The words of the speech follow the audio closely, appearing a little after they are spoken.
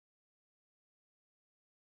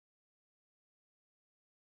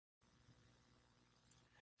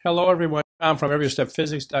Hello, everyone. I'm from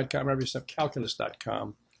EveryStepPhysics.com,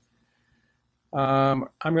 EveryStepCalculus.com. I'm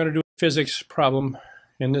going to do a physics problem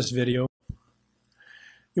in this video.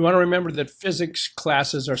 You want to remember that physics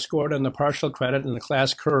classes are scored on the partial credit and the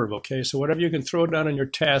class curve, okay? So whatever you can throw down in your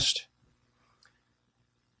test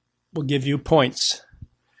will give you points.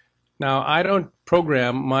 Now, I don't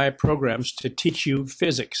program my programs to teach you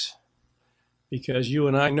physics because you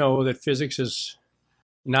and I know that physics is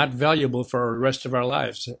not valuable for the rest of our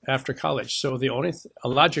lives after college. So the only a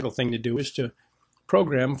logical thing to do is to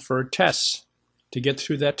program for tests to get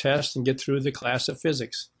through that test and get through the class of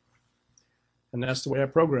physics. And that's the way I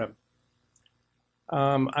program.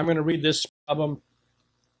 I'm going to read this problem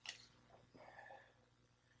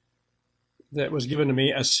that was given to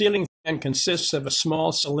me. A ceiling fan consists of a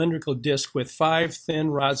small cylindrical disc with 5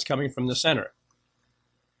 thin rods coming from the center.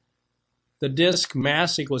 The disc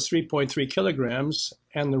mass equals 3.3 kilograms,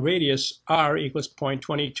 and the radius r equals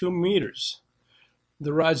 0.22 meters.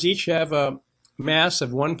 The rods each have a mass of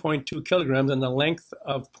 1.2 kilograms and the length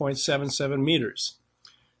of 0.77 meters.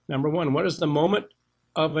 Number one, what is the moment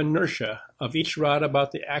of inertia of each rod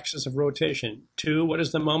about the axis of rotation? 2, what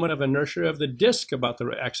is the moment of inertia of the disc about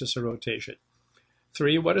the axis of rotation?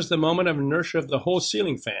 3, what is the moment of inertia of the whole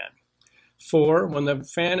ceiling fan? 4, when the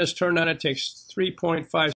fan is turned on, it takes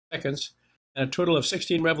 3.5 seconds and a total of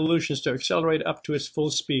 16 revolutions to accelerate up to its full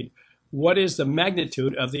speed. What is the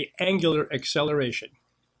magnitude of the angular acceleration?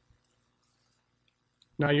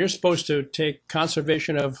 Now you're supposed to take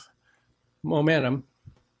conservation of momentum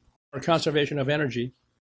or conservation of energy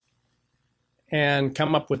and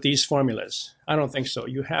come up with these formulas. I don't think so.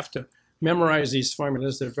 You have to memorize these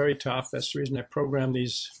formulas. They're very tough. That's the reason I program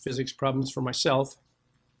these physics problems for myself.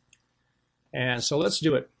 And so let's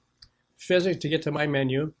do it. Physics, to get to my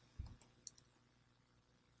menu.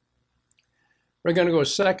 We're going to go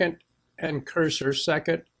second and cursor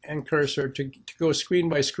to go screen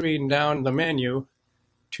by screen down the menu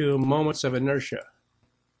to moments of inertia.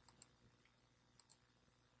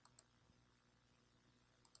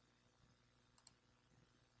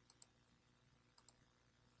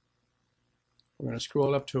 We're going to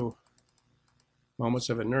scroll up to moments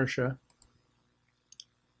of inertia.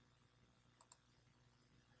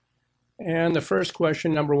 And the first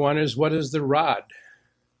question, number 1, is what is the rod?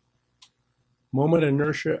 Moment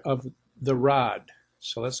inertia of the rod.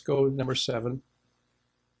 So let's go number 7.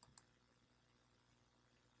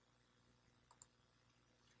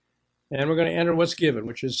 And we're going to enter what's given,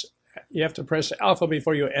 which is you have to press alpha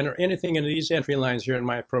before you enter anything into these entry lines here in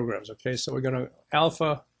my programs. Okay, so we're going to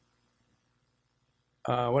alpha,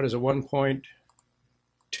 what is it,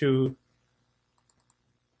 1.2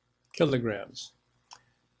 kilograms.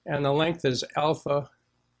 And the length is alpha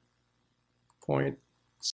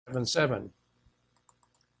 0.77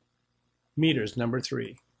 meters, number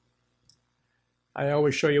 3. I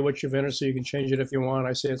always show you what you've entered so you can change it if you want.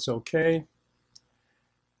 I say it's okay.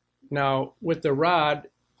 Now with the rod,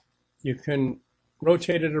 you can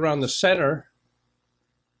rotate it around the center,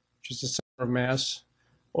 which is the center of mass,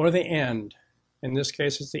 or the end. In this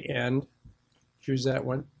case, it's the end. Choose that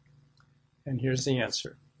one. And here's the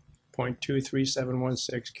answer.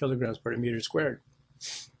 0.23716 kilograms per meter squared.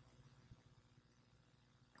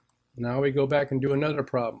 Now we go back and do another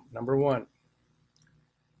problem, number 1.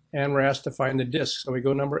 And we're asked to find the disk, so we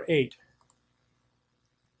go number 8.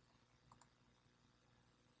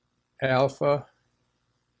 Alpha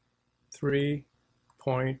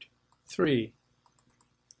 3.3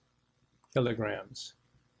 kilograms.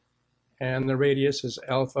 And the radius is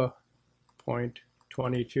alpha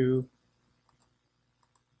 0.22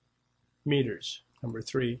 meters, number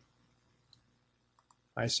 3.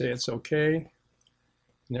 I say it's okay.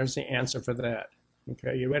 And there's the answer for that.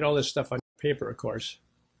 Okay, you read all this stuff on paper, of course.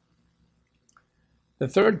 The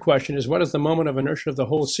third question is, what is the moment of inertia of the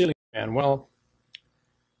whole ceiling fan? Well,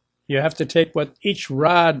 you have to take what each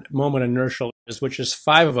rod moment inertial is, which is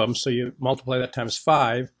 5 of them, so you multiply that times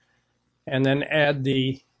 5, and then add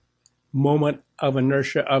the moment of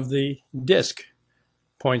inertia of the disk,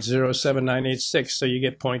 0.07986, so you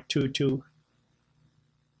get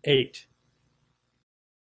 0.228.